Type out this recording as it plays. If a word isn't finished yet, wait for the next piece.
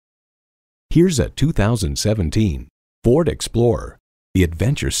Here's a 2017 Ford Explorer. The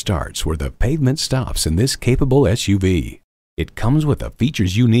adventure starts where the pavement stops in this capable SUV. It comes with the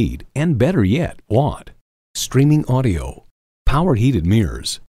features you need and, better yet, want. Streaming audio, power heated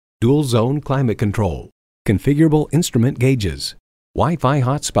mirrors, dual zone climate control, configurable instrument gauges, Wi-Fi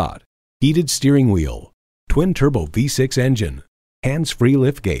hotspot, heated steering wheel, twin turbo V6 engine, hands-free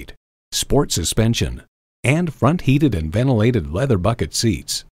liftgate, sport suspension, and front heated and ventilated leather bucket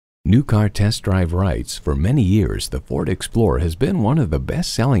seats. New car test drive rights. For many years, the Ford Explorer has been one of the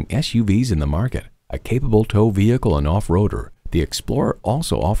best-selling SUVs in the market. A capable tow vehicle and off-roader, the Explorer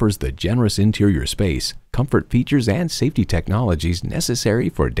also offers the generous interior space, comfort features, and safety technologies necessary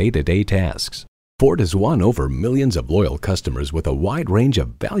for day-to-day tasks. Ford has won over millions of loyal customers with a wide range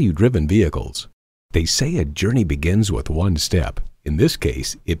of value-driven vehicles. They say a journey begins with one step. In this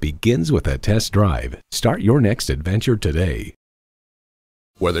case, it begins with a test drive. Start your next adventure today.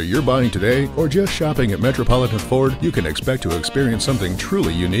 Whether you're buying today or just shopping at Metropolitan Ford, you can expect to experience something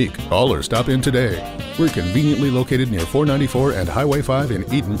truly unique. Call or stop in today. We're conveniently located near 494 and Highway 5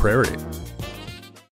 in Eden Prairie.